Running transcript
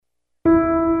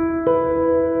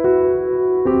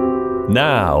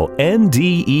Now,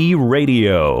 NDE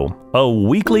Radio, a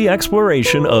weekly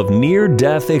exploration of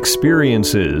near-death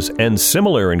experiences and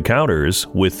similar encounters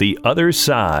with the other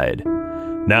side.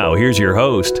 Now, here's your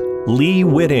host, Lee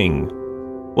Whitting.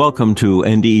 Welcome to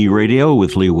NDE Radio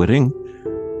with Lee Whitting.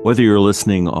 Whether you're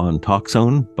listening on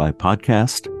TalkZone by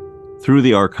podcast, through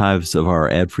the archives of our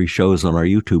ad-free shows on our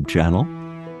YouTube channel,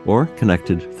 or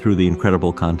connected through the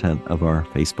incredible content of our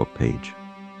Facebook page.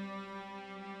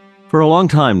 For a long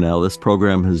time now, this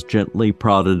program has gently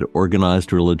prodded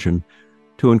organized religion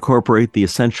to incorporate the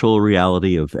essential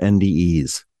reality of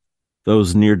NDEs,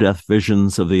 those near-death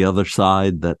visions of the other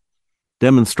side that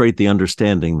demonstrate the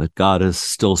understanding that God is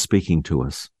still speaking to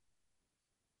us.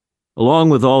 Along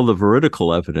with all the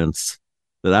veridical evidence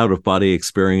that out-of-body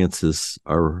experiences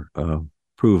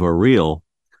prove are real,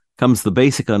 comes the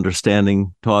basic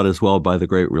understanding, taught as well by the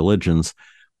great religions,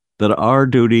 that our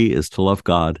duty is to love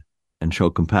God and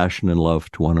show compassion and love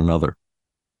to one another.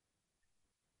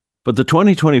 But the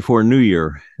 2024 New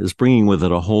Year is bringing with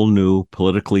it a whole new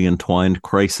politically entwined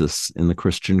crisis in the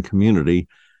Christian community,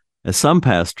 as some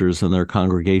pastors and their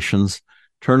congregations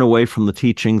turn away from the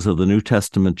teachings of the New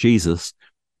Testament Jesus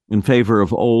in favor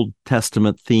of Old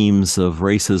Testament themes of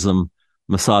racism,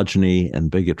 misogyny, and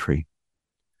bigotry.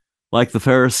 Like the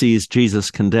Pharisees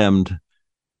Jesus condemned,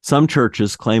 some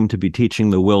churches claim to be teaching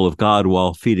the will of God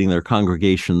while feeding their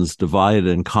congregations divide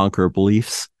and conquer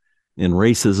beliefs in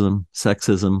racism,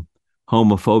 sexism,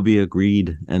 homophobia,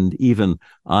 greed, and even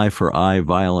eye-for-eye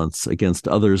violence against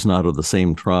others not of the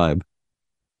same tribe.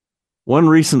 One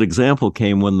recent example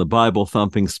came when the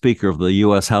Bible-thumping Speaker of the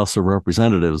U.S. House of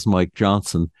Representatives, Mike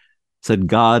Johnson, said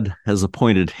God has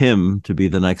appointed him to be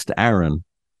the next Aaron.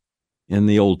 In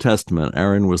the Old Testament,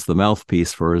 Aaron was the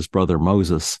mouthpiece for his brother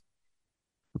Moses.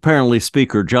 Apparently,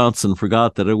 Speaker Johnson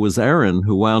forgot that it was Aaron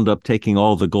who wound up taking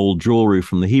all the gold jewelry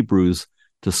from the Hebrews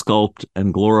to sculpt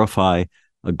and glorify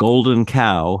a golden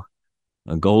cow,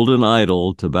 a golden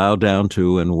idol to bow down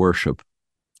to and worship.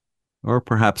 Or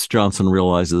perhaps Johnson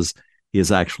realizes he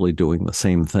is actually doing the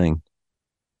same thing.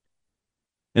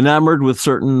 Enamored with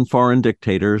certain foreign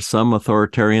dictators, some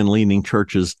authoritarian-leaning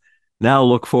churches now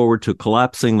look forward to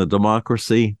collapsing the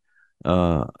democracy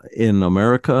in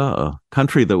America, a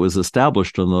country that was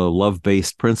established on the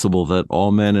love-based principle that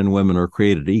all men and women are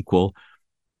created equal.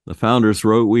 The founders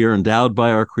wrote, "We are endowed by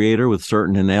our Creator with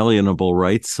certain inalienable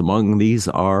rights. Among these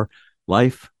are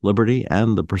life, liberty,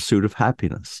 and the pursuit of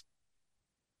happiness."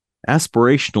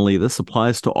 Aspirationally, this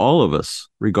applies to all of us,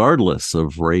 regardless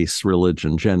of race,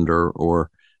 religion, gender,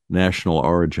 or national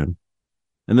origin.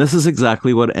 And this is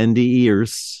exactly what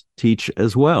NDEers teach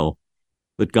as well,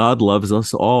 that God loves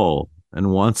us all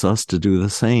and wants us to do the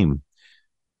same.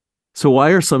 So why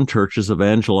are some churches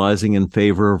evangelizing in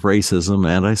favor of racism,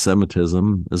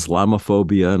 anti-Semitism,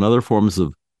 Islamophobia, and other forms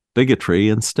of bigotry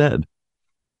instead?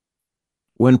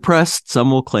 When pressed,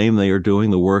 some will claim they are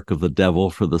doing the work of the devil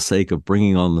for the sake of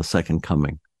bringing on the second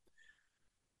coming.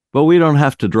 But we don't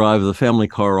have to drive the family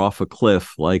car off a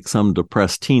cliff like some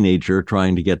depressed teenager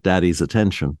trying to get daddy's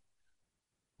attention.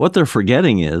 What they're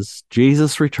forgetting is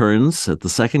Jesus returns at the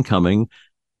second coming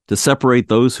to separate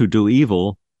those who do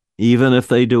evil, even if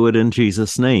they do it in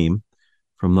Jesus' name,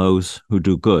 from those who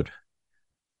do good.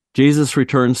 Jesus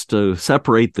returns to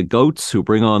separate the goats who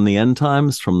bring on the end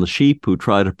times from the sheep who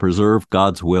try to preserve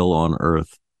God's will on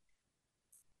earth.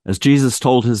 As Jesus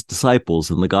told his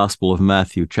disciples in the Gospel of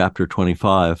Matthew, chapter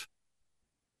 25,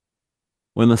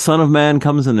 "When the Son of Man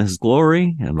comes in his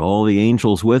glory, and all the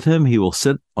angels with him, he will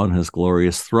sit on his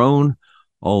glorious throne.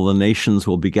 All the nations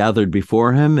will be gathered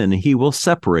before him, and he will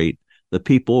separate the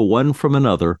people one from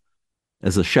another,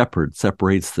 as a shepherd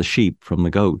separates the sheep from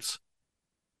the goats.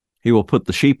 He will put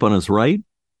the sheep on his right,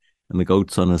 and the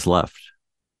goats on his left.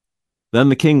 Then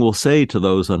the king will say to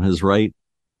those on his right,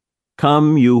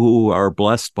 'Come, you who are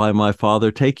blessed by my Father,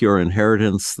 take your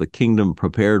inheritance, the kingdom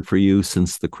prepared for you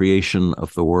since the creation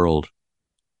of the world.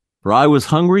 For I was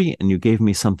hungry, and you gave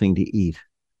me something to eat.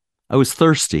 I was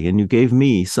thirsty, and you gave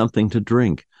me something to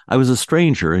drink. I was a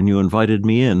stranger, and you invited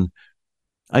me in.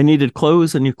 I needed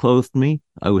clothes, and you clothed me.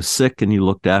 I was sick, and you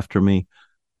looked after me.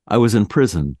 I was in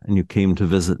prison, and you came to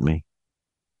visit me.'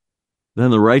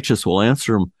 Then the righteous will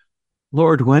answer him,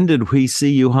 'Lord, when did we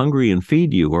see you hungry and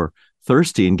feed you, or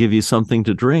thirsty and give you something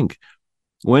to drink?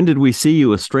 When did we see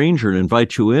you a stranger and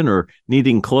invite you in, or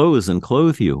needing clothes and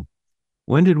clothe you?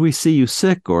 When did we see you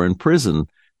sick or in prison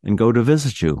and go to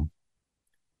visit you?'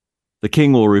 The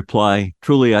king will reply,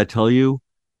 'Truly I tell you,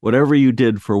 whatever you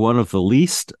did for one of the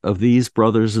least of these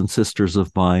brothers and sisters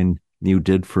of mine, you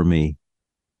did for me.'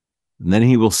 And then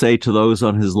he will say to those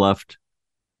on his left,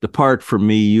 'Depart from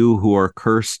me, you who are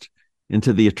cursed,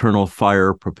 into the eternal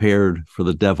fire prepared for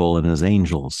the devil and his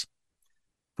angels.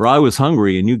 For I was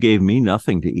hungry, and you gave me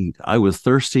nothing to eat. I was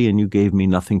thirsty, and you gave me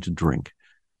nothing to drink.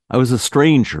 I was a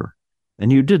stranger,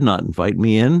 and you did not invite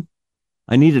me in.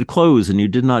 I needed clothes, and you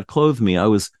did not clothe me. I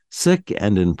was sick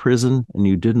and in prison, and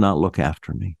you did not look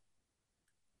after me.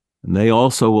 And they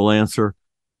also will answer,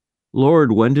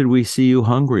 Lord, when did we see you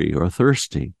hungry or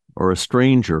thirsty, or a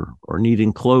stranger, or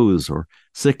needing clothes, or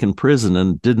sick in prison,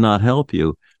 and did not help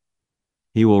you?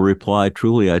 He will reply,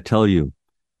 truly I tell you,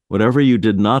 whatever you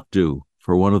did not do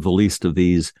for one of the least of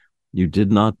these, you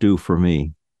did not do for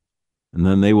me. And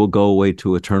then they will go away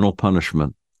to eternal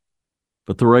punishment,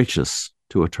 but the righteous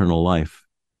to eternal life.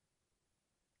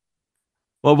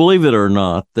 Well, believe it or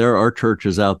not, there are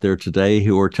churches out there today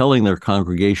who are telling their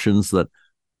congregations that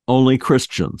only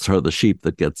Christians are the sheep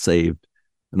that get saved,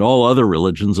 and all other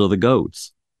religions are the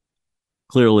goats.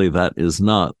 Clearly, that is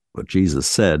not what Jesus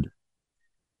said.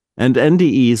 And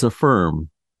NDEs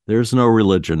affirm there's no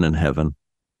religion in heaven,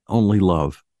 only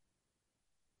love.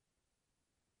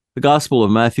 The Gospel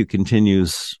of Matthew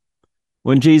continues,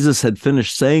 when Jesus had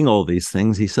finished saying all these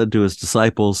things, he said to his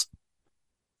disciples,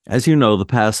 as you know, the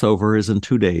Passover is in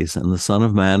 2 days, and the Son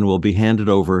of Man will be handed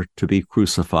over to be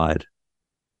crucified.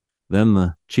 Then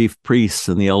the chief priests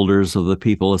and the elders of the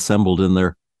people assembled in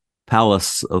their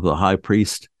palace of the high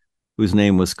priest, whose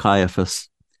name was Caiaphas,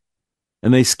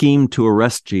 and they schemed to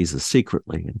arrest Jesus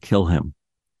secretly and kill him.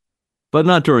 But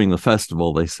not during the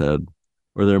festival, they said,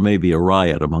 or there may be a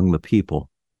riot among the people.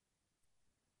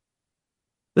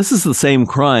 This is the same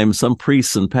crime some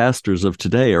priests and pastors of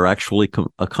today are actually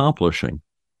accomplishing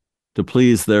to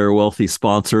please their wealthy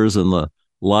sponsors and the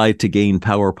lie-to-gain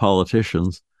power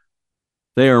politicians.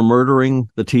 They are murdering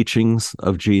the teachings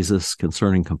of Jesus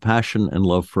concerning compassion and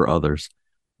love for others,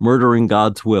 murdering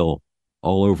God's will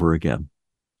all over again.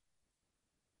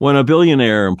 When a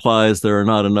billionaire implies there are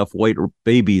not enough white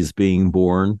babies being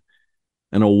born,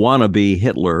 and a wannabe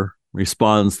Hitler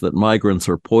responds that migrants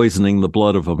are poisoning the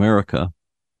blood of America,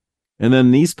 and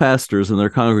then these pastors and their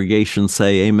congregations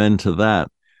say amen to that,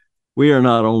 we are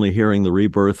not only hearing the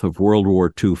rebirth of World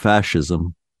War II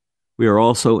fascism, we are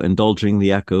also indulging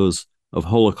the echoes of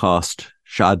Holocaust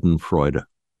Schadenfreude.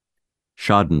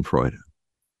 Schadenfreude,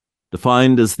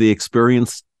 defined as the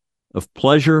experience of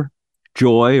pleasure,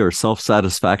 joy, or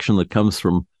self-satisfaction that comes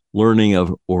from learning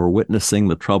of or witnessing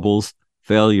the troubles,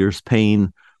 failures,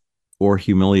 pain, or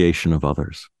humiliation of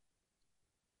others.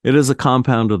 It is a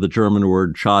compound of the German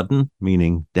word Schaden,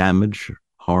 meaning damage,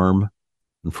 harm,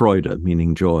 and Freude,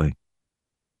 meaning joy.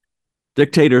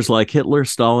 Dictators like Hitler,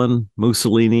 Stalin,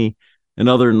 Mussolini, and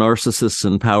other narcissists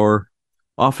in power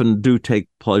often do take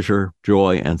pleasure,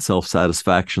 joy, and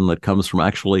self-satisfaction that comes from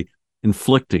actually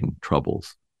inflicting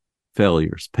troubles,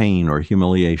 failures, pain, or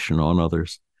humiliation on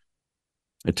others.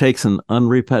 It takes an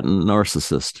unrepentant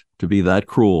narcissist to be that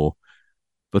cruel,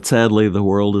 but sadly the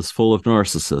world is full of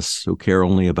narcissists who care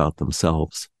only about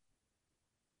themselves.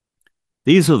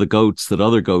 These are the goats that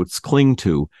other goats cling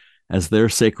to as their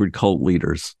sacred cult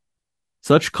leaders.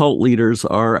 Such cult leaders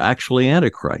are actually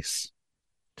antichrists.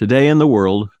 Today in the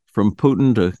world, from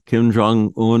Putin to Kim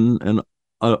Jong-un and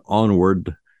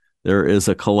onward, there is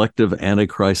a collective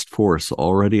antichrist force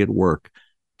already at work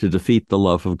to defeat the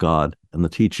love of God and the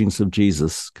teachings of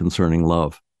Jesus concerning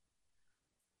love.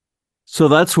 So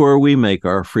that's where we make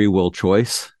our free will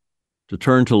choice, to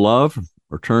turn to love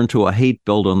or turn to a hate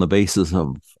built on the basis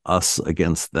of us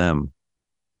against them.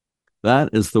 That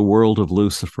is the world of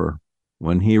Lucifer,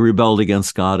 when he rebelled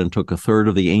against God and took a third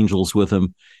of the angels with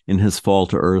him in his fall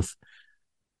to earth.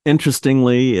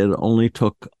 Interestingly, it only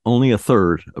took a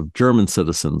third of German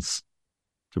citizens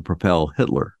to propel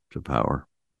Hitler to power.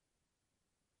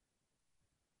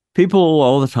 People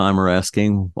all the time are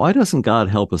asking, why doesn't God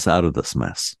help us out of this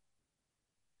mess?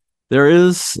 There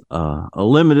is a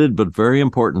limited but very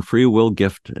important free will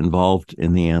gift involved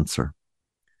in the answer.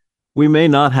 We may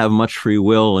not have much free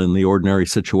will in the ordinary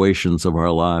situations of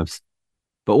our lives,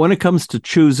 but when it comes to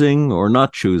choosing or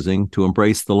not choosing to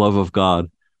embrace the love of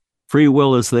God, free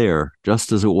will is there,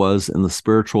 just as it was in the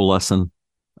spiritual lesson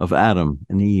of Adam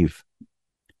and Eve.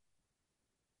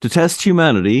 To test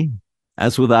humanity,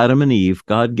 as with Adam and Eve,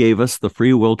 God gave us the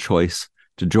free will choice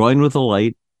to join with the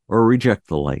light or reject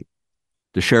the light,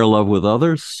 to share love with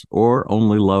others or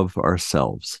only love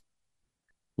ourselves.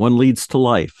 One leads to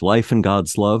life in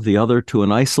God's love, the other to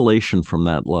an isolation from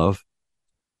that love.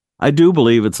 I do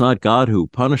believe it's not God who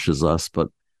punishes us, but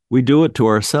we do it to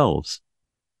ourselves.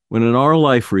 When in our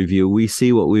life review we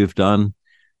see what we've done,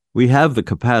 we have the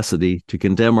capacity to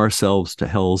condemn ourselves to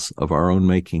hells of our own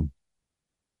making.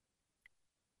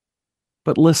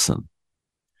 But listen,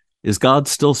 is God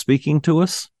still speaking to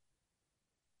us?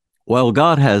 While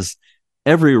God has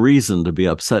every reason to be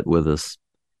upset with us,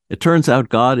 it turns out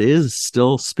God is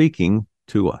still speaking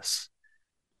to us.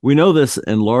 We know this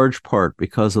in large part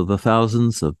because of the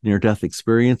thousands of near-death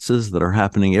experiences that are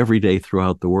happening every day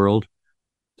throughout the world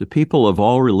to people of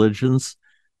all religions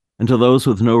and to those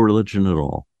with no religion at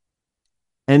all.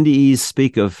 NDEs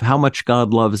speak of how much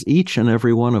God loves each and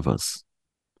every one of us.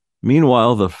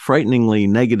 Meanwhile, the frighteningly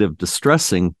negative,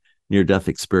 distressing near-death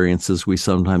experiences we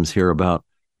sometimes hear about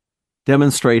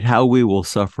demonstrate how we will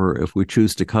suffer if we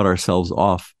choose to cut ourselves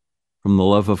off from the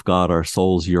love of God our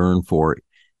souls yearn for,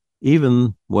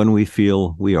 even when we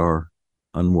feel we are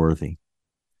unworthy.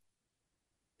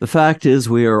 The fact is,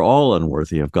 we are all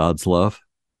unworthy of God's love.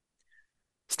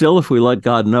 Still, if we let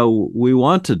God know we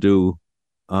want to do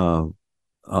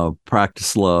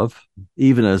practice love,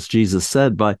 even as Jesus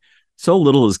said, by so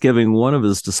little as giving one of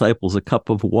his disciples a cup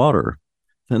of water,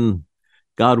 then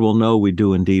God will know we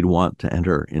do indeed want to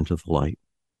enter into the light.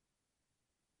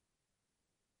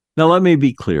 Now, let me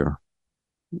be clear.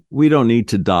 We don't need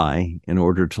to die in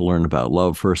order to learn about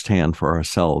love firsthand for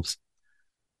ourselves.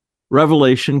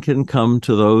 Revelation can come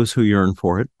to those who yearn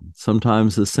for it,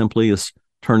 sometimes as simply as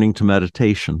turning to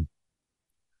meditation.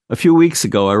 A few weeks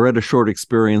ago, I read a short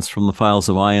experience from the Files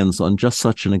of Ions on just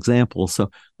such an example,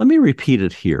 so let me repeat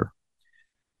it here.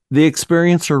 The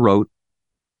experiencer wrote,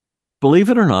 "Believe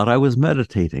it or not, I was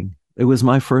meditating. It was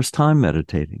my first time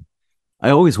meditating. I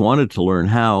always wanted to learn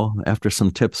how. After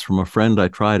some tips from a friend, I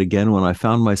tried again when I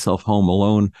found myself home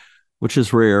alone, which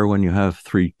is rare when you have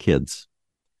 3 kids.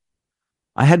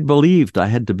 I had believed I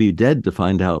had to be dead to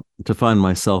find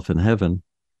myself in heaven.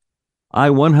 I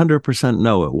 100%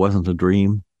 know it wasn't a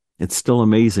dream. It's still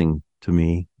amazing to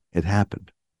me it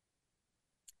happened.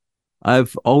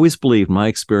 I've always believed my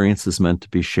experience is meant to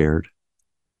be shared.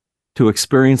 To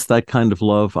experience that kind of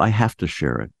love, I have to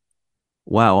share it.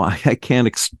 Wow, I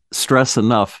can't stress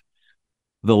enough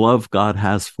the love God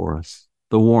has for us,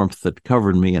 the warmth that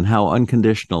covered me, and how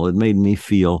unconditional it made me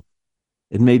feel.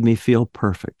 It made me feel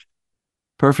perfect,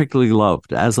 perfectly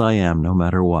loved as I am, no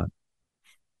matter what."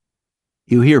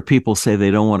 You hear people say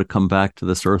they don't want to come back to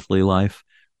this earthly life.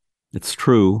 It's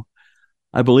true.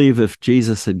 I believe if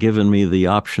Jesus had given me the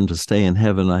option to stay in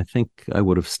heaven, I think I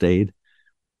would have stayed.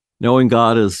 Knowing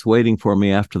God is waiting for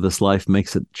me after this life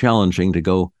makes it challenging to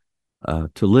go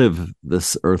to live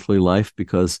this earthly life,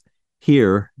 because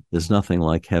here is nothing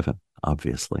like heaven,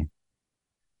 obviously.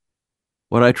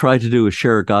 What I try to do is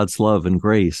share God's love and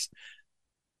grace.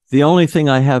 The only thing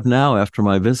I have now after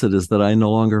my visit is that I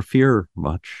no longer fear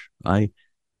much. I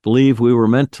believe we were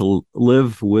meant to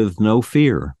live with no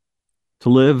fear, to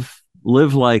live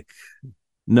like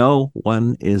no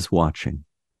one is watching.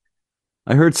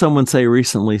 I heard someone say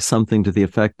recently something to the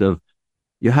effect of,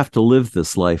 "You have to live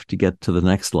this life to get to the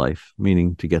next life,"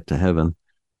 meaning to get to heaven.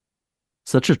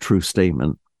 Such a true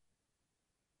statement.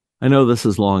 I know this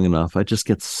is long enough. I just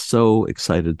get so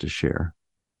excited to share.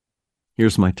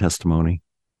 Here's my testimony.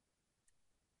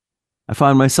 I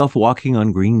find myself walking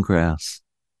on green grass,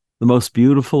 the most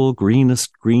beautiful,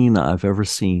 greenest green I've ever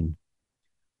seen.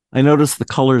 I notice the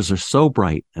colors are so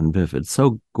bright and vivid,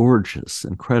 so gorgeous,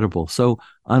 incredible, so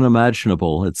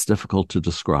unimaginable it's difficult to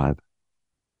describe.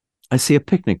 I see a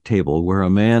picnic table where a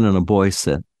man and a boy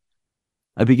sit.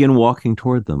 I begin walking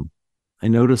toward them. I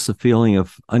notice a feeling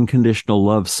of unconditional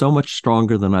love so much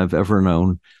stronger than I've ever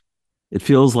known. It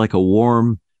feels like a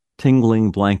warm,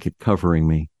 tingling blanket covering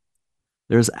me.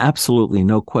 There's absolutely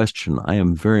no question I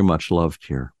am very much loved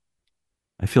here.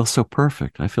 I feel so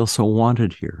perfect. I feel so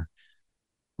wanted here,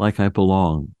 like I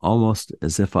belong, almost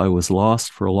as if I was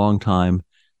lost for a long time,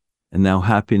 and now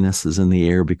happiness is in the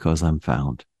air because I'm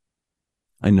found.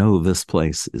 I know this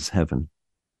place is heaven.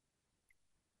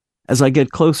 As I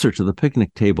get closer to the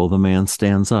picnic table, the man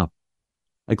stands up.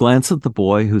 I glance at the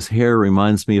boy, whose hair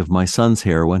reminds me of my son's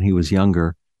hair when he was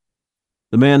younger.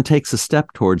 The man takes a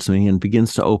step towards me and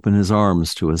begins to open his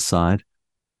arms to his side.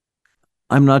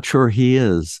 I'm not sure who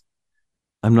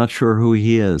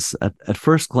he is. At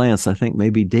first glance, I think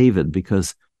maybe David,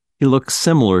 because he looks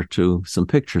similar to some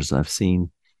pictures I've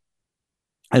seen.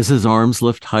 As his arms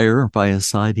lift higher by his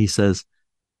side, he says,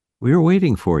 "We are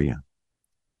waiting for you."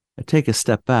 I take a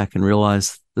step back and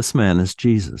realize this man is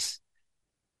Jesus.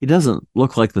 He doesn't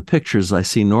look like the pictures I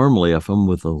see normally of him,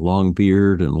 with a long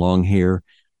beard and long hair.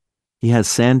 He has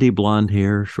sandy blonde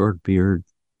hair, short beard,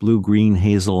 blue-green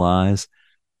hazel eyes.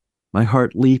 My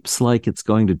heart leaps like it's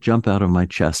going to jump out of my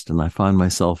chest, and I find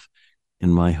myself in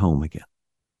my home again.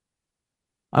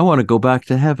 I want to go back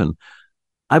to heaven.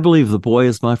 I believe the boy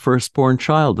is my firstborn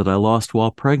child that I lost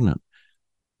while pregnant.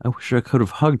 I wish I could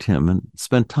have hugged him and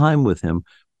spent time with him.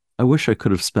 I wish I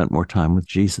could have spent more time with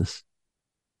Jesus.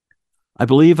 I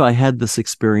believe I had this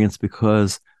experience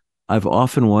because I've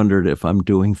often wondered if I'm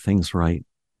doing things right.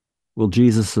 Will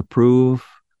Jesus approve?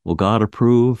 Will God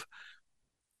approve?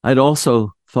 I'd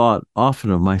also thought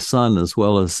often of my son as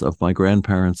well as of my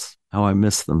grandparents, how I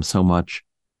miss them so much.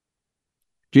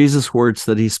 Jesus' words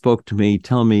that he spoke to me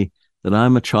tell me that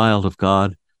I'm a child of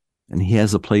God and he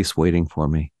has a place waiting for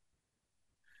me.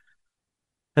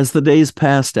 As the days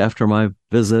passed after my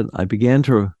visit, I began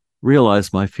to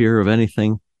realize my fear of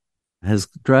anything has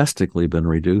drastically been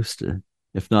reduced,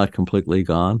 if not completely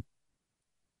gone.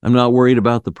 I'm not worried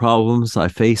about the problems I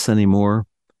face anymore.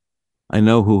 I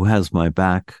know who has my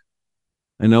back.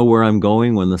 I know where I'm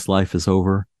going when this life is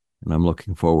over, and I'm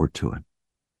looking forward to it.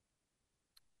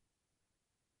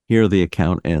 Here the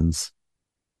account ends.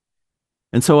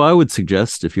 And so I would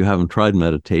suggest, if you haven't tried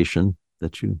meditation,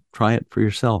 that you try it for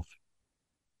yourself.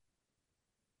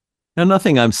 Now,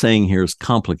 nothing I'm saying here is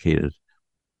complicated,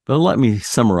 but let me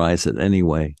summarize it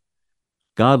anyway.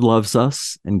 God loves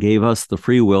us and gave us the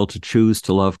free will to choose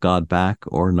to love God back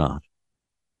or not.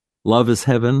 Love is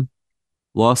heaven,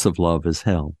 loss of love is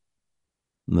hell,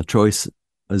 and the choice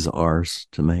is ours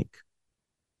to make.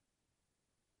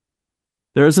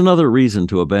 There is another reason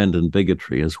to abandon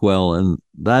bigotry as well, and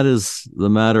that is the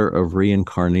matter of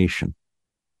reincarnation.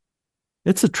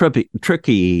 It's a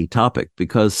tricky topic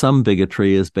because some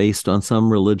bigotry is based on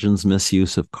some religion's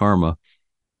misuse of karma.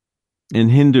 In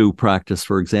Hindu practice,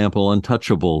 for example,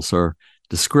 untouchables are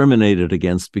discriminated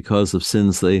against because of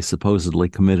sins they supposedly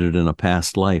committed in a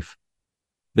past life.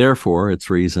 Therefore, it's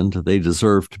reasoned they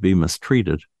deserve to be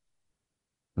mistreated.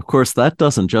 Of course, that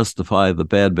doesn't justify the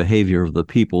bad behavior of the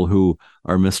people who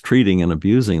are mistreating and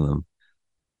abusing them.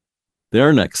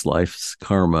 Their next life's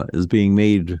karma is being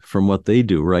made from what they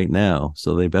do right now,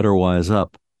 so they better wise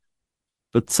up.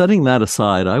 But setting that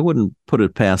aside, I wouldn't put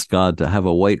it past God to have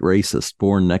a white racist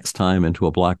born next time into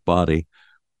a black body,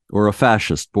 or a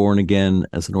fascist born again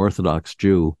as an Orthodox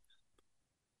Jew.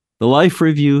 The life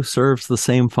review serves the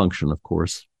same function, of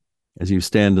course, as you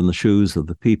stand in the shoes of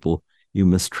the people you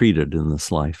mistreated in this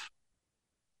life.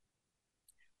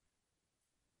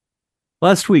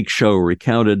 Last week's show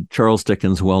recounted Charles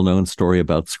Dickens' well-known story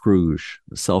about Scrooge,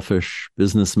 a selfish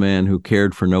businessman who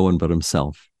cared for no one but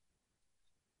himself.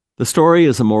 The story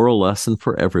is a moral lesson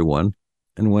for everyone,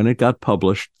 and when it got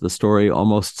published, the story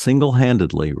almost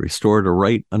single-handedly restored a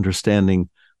right understanding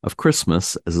of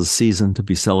Christmas as a season to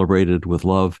be celebrated with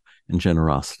love and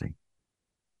generosity.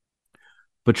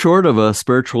 But short of a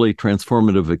spiritually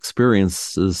transformative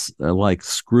experiences like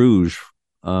Scrooge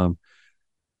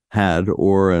had,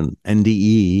 or an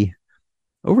NDE,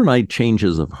 overnight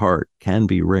changes of heart can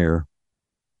be rare.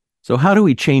 So how do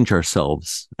we change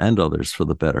ourselves and others for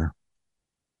the better?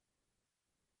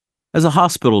 As a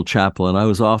hospital chaplain, I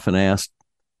was often asked,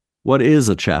 what is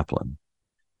a chaplain?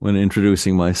 When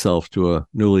introducing myself to a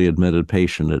newly admitted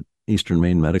patient at Eastern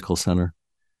Maine Medical Center.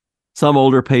 Some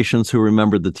older patients who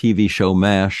remembered the TV show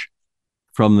MASH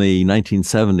from the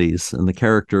 1970s and the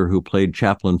character who played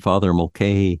Chaplain Father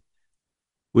Mulcahy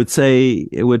would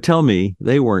tell me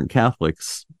they weren't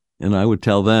Catholics, and I would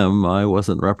tell them I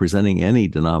wasn't representing any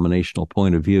denominational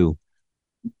point of view.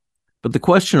 But the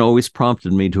question always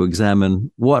prompted me to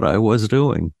examine what I was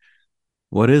doing.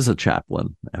 What is a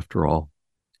chaplain, after all?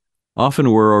 Often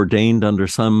we're ordained under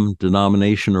some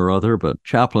denomination or other, but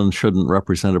chaplains shouldn't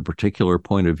represent a particular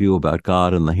point of view about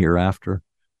God and the hereafter.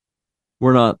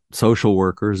 We're not social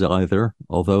workers either,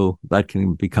 although that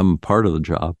can become part of the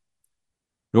job.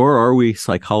 Nor are we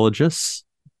psychologists,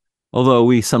 although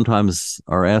we sometimes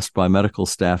are asked by medical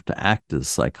staff to act as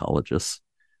psychologists.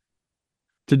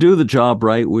 To do the job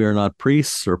right, we are not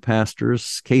priests or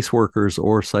pastors, caseworkers,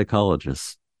 or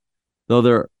psychologists, though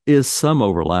there is some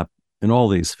overlap in all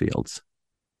these fields.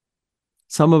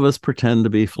 Some of us pretend to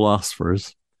be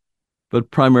philosophers,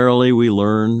 but primarily we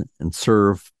learn and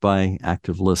serve by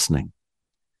active listening.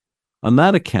 On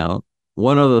that account,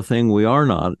 one other thing we are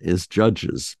not is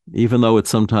judges, even though it's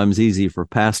sometimes easy for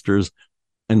pastors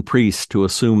and priests to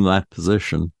assume that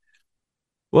position.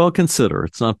 Well, consider,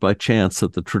 it's not by chance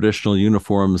that the traditional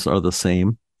uniforms are the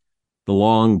same. The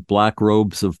long black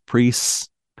robes of priests,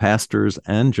 pastors,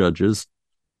 and judges,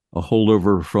 a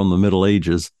holdover from the Middle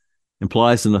Ages,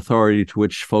 implies an authority to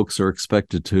which folks are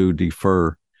expected to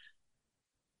defer.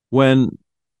 When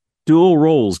dual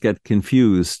roles get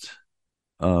confused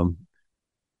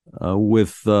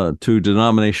with two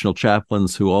denominational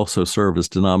chaplains who also serve as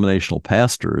denominational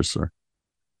pastors or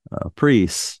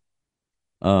priests,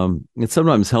 it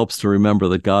sometimes helps to remember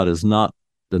that God is not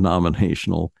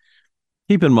denominational.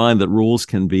 Keep in mind that rules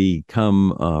can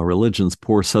become religion's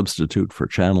poor substitute for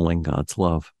channeling God's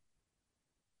love.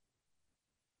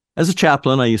 As a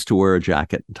chaplain, I used to wear a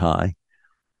jacket and tie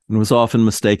and was often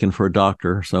mistaken for a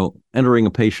doctor. So entering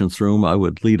a patient's room, I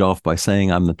would lead off by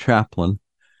saying I'm the chaplain.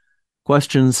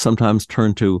 Questions sometimes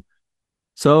turn to,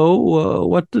 so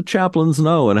what do chaplains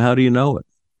know and how do you know it?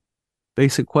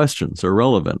 Basic questions are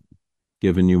relevant,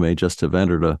 given you may just have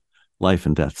entered a life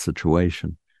and death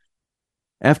situation.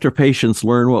 After patients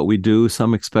learn what we do,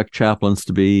 some expect chaplains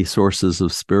to be sources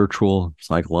of spiritual,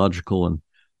 psychological, and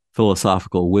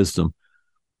philosophical wisdom.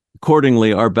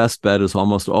 Accordingly, our best bet is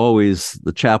almost always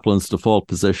the chaplain's default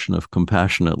position of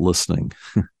compassionate listening.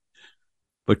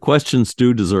 But questions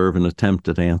do deserve an attempt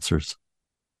at answers.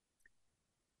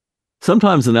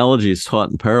 Sometimes analogies taught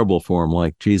in parable form,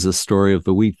 like Jesus' story of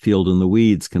the wheat field and the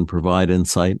weeds, can provide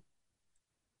insight.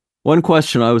 One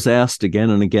question I was asked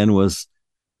again and again was,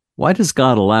 why does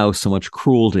God allow so much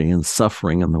cruelty and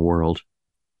suffering in the world?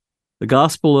 The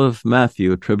Gospel of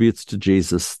Matthew attributes to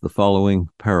Jesus the following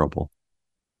parable.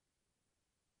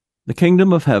 The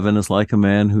kingdom of heaven is like a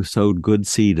man who sowed good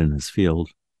seed in his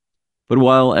field. But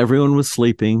while everyone was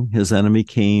sleeping, his enemy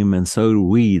came and sowed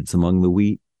weeds among the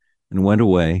wheat and went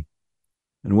away.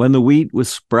 And when the wheat was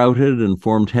sprouted and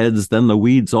formed heads, then the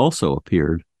weeds also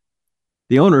appeared.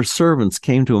 The owner's servants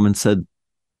came to him and said,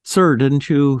 Sir, didn't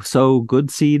you sow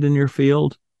good seed in your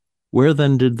field? Where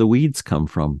then did the weeds come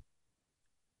from?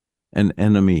 An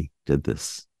enemy did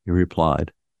this, he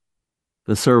replied.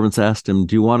 The servants asked him,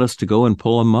 Do you want us to go and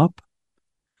pull him up?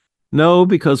 No,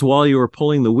 because while you are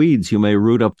pulling the weeds, you may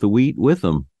root up the wheat with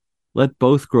them. Let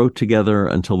both grow together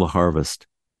until the harvest.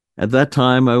 At that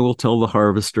time, I will tell the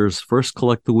harvesters, first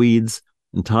collect the weeds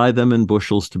and tie them in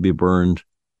bushels to be burned,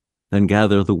 then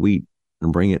gather the wheat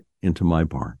and bring it into my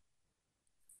barn.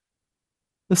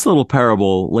 This little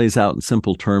parable lays out in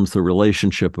simple terms the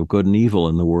relationship of good and evil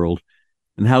in the world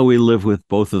and how we live with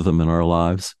both of them in our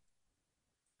lives.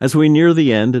 As we near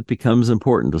the end, it becomes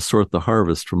important to sort the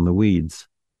harvest from the weeds.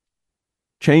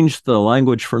 Change the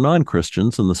language for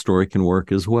non-Christians and the story can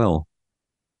work as well.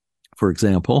 For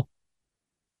example,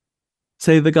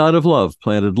 say the God of love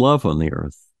planted love on the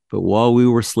earth, but while we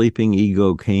were sleeping,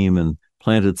 ego came and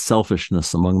planted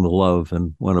selfishness among the love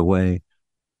and went away.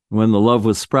 When the love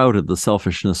was sprouted, the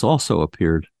selfishness also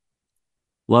appeared.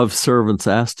 Love's servants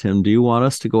asked him, Do you want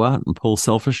us to go out and pull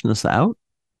selfishness out?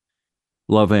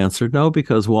 Love answered, No,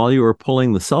 because while you are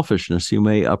pulling the selfishness, you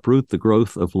may uproot the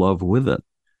growth of love with it.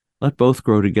 Let both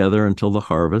grow together until the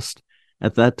harvest.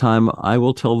 At that time, I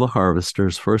will tell the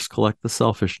harvesters, first collect the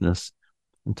selfishness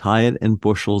and tie it in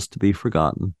bushels to be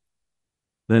forgotten.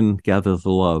 Then gather the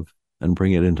love and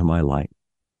bring it into my light.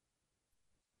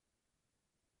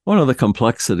 One of the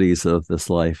complexities of this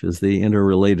life is the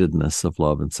interrelatedness of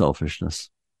love and selfishness.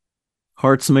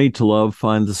 Hearts made to love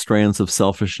find the strands of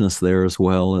selfishness there as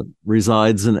well. It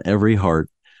resides in every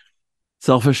heart.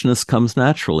 Selfishness comes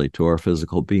naturally to our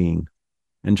physical being.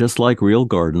 And just like real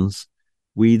gardens,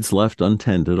 weeds left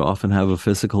untended often have a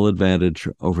physical advantage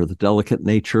over the delicate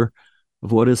nature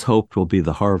of what is hoped will be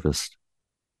the harvest.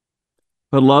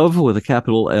 But love, with a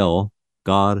capital L,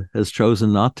 God, has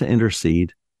chosen not to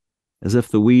intercede, as if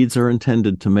the weeds are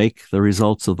intended to make the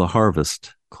results of the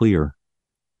harvest clear.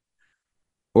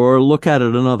 Or look at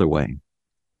it another way.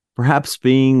 Perhaps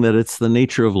being that it's the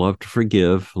nature of love to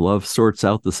forgive, love sorts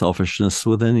out the selfishness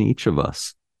within each of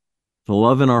us. The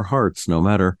love in our hearts, no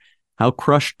matter how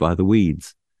crushed by the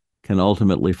weeds, can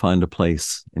ultimately find a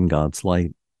place in God's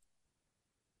light.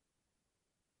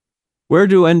 Where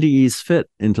do NDEs fit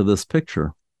into this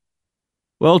picture?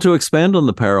 Well, to expand on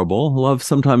the parable, love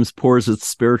sometimes pours its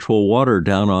spiritual water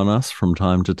down on us from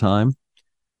time to time.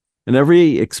 And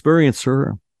every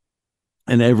experiencer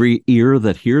and every ear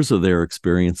that hears of their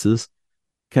experiences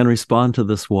can respond to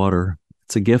this water.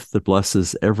 It's a gift that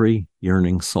blesses every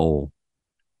yearning soul.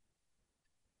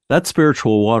 That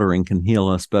spiritual watering can heal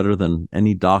us better than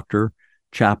any doctor,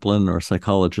 chaplain, or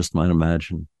psychologist might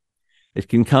imagine. It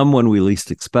can come when we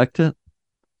least expect it,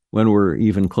 when we're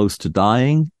even close to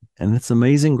dying, and its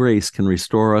amazing grace can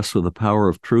restore us with the power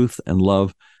of truth and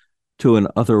love to an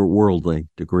otherworldly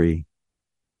degree.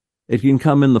 It can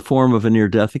come in the form of a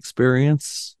near-death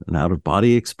experience, an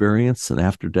out-of-body experience, an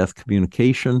after-death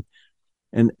communication,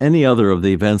 and any other of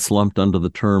the events lumped under the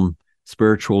term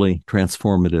spiritually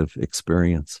transformative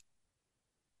experience.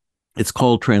 It's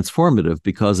called transformative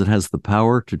because it has the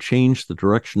power to change the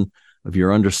direction of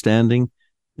your understanding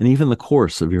and even the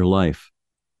course of your life.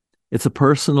 It's a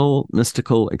personal,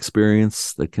 mystical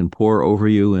experience that can pour over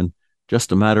you in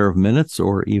just a matter of minutes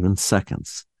or even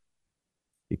seconds.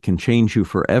 It can change you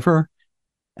forever,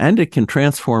 and it can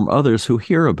transform others who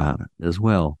hear about it as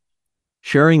well.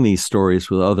 Sharing these stories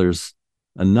with others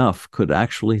enough could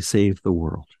actually save the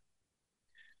world.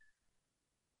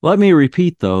 Let me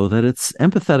repeat, though, that it's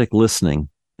empathetic listening,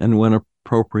 and when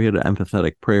appropriate,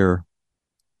 empathetic prayer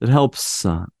that helps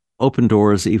open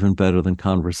doors even better than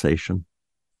conversation.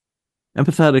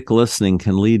 Empathetic listening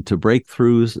can lead to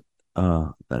breakthroughs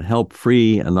that help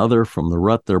free another from the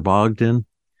rut they're bogged in.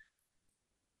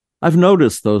 I've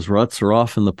noticed those ruts are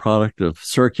often the product of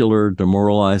circular,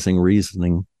 demoralizing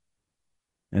reasoning,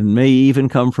 and may even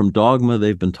come from dogma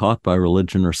they've been taught by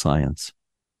religion or science.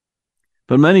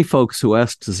 But many folks who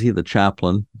ask to see the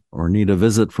chaplain or need a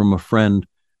visit from a friend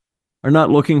are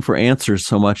not looking for answers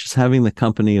so much as having the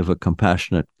company of a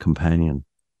compassionate companion.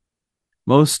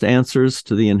 Most answers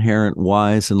to the inherent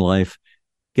whys in life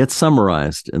get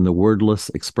summarized in the wordless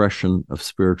expression of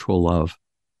spiritual love.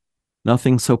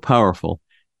 Nothing so powerful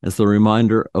as the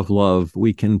reminder of love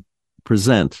we can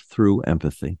present through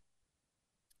empathy,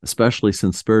 especially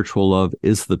since spiritual love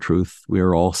is the truth we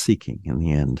are all seeking in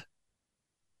the end.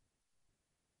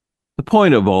 The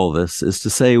point of all this is to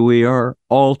say we are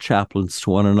all chaplains to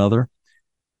one another,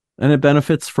 and it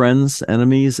benefits friends,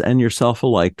 enemies, and yourself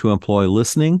alike to employ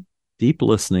listening, deep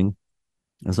listening,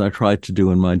 as I try to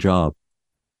do in my job.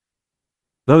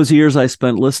 Those years I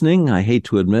spent listening, I hate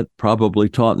to admit, probably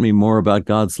taught me more about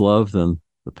God's love than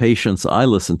the patience I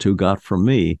listened to got from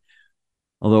me,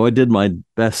 although I did my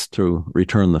best to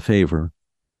return the favor.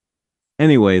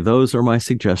 Anyway, those are my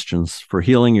suggestions for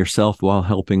healing yourself while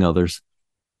helping others.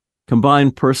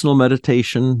 Combine personal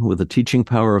meditation with the teaching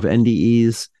power of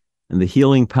NDEs and the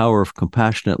healing power of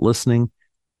compassionate listening.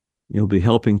 You'll be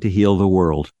helping to heal the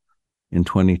world in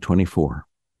 2024.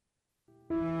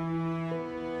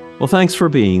 Well, thanks for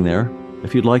being there.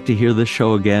 If you'd like to hear this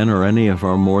show again or any of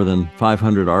our more than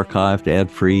 500 archived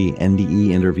ad-free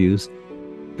NDE interviews,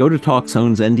 go to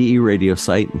TalkZone's NDE radio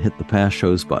site and hit the Past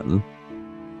Shows button,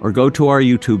 or go to our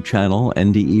YouTube channel,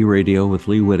 NDE Radio with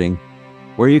Lee Whitting,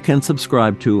 where you can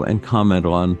subscribe to and comment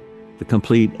on the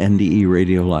complete NDE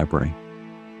radio library.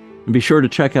 And be sure to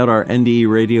check out our NDE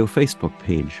Radio Facebook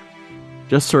page.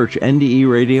 Just search NDE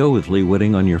Radio with Lee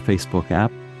Whitting on your Facebook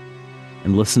app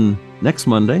and listen next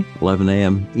Monday, 11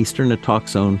 a.m. Eastern at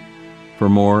TalkZone for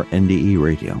more NDE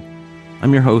Radio.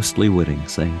 I'm your host, Lee Whitting,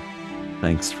 saying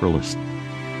thanks for listening.